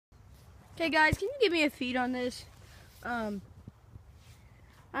Okay guys, can you give me a feed on this? I'm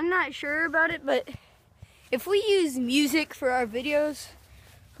not sure about it, but if we use music for our videos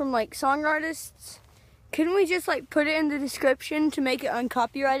from like song artists, couldn't we just like put it in the description to make it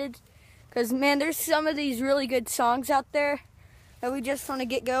uncopyrighted? Because man, there's some of these really good songs out there that we just want to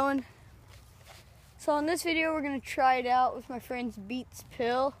get going. So in this video, we're going to try it out with my friend's Beats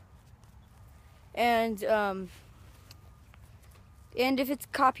Pill. And if it's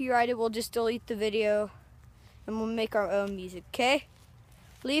copyrighted, we'll just delete the video and we'll make our own music, okay?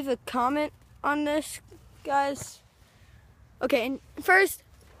 Leave a comment on this, guys. Okay, and first,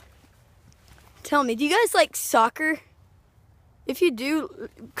 tell me, do you guys like soccer? If you do,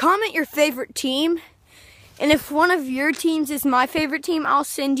 comment your favorite team. And if one of your teams is my favorite team, I'll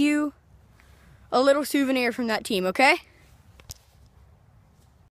send you a little souvenir from that team, okay?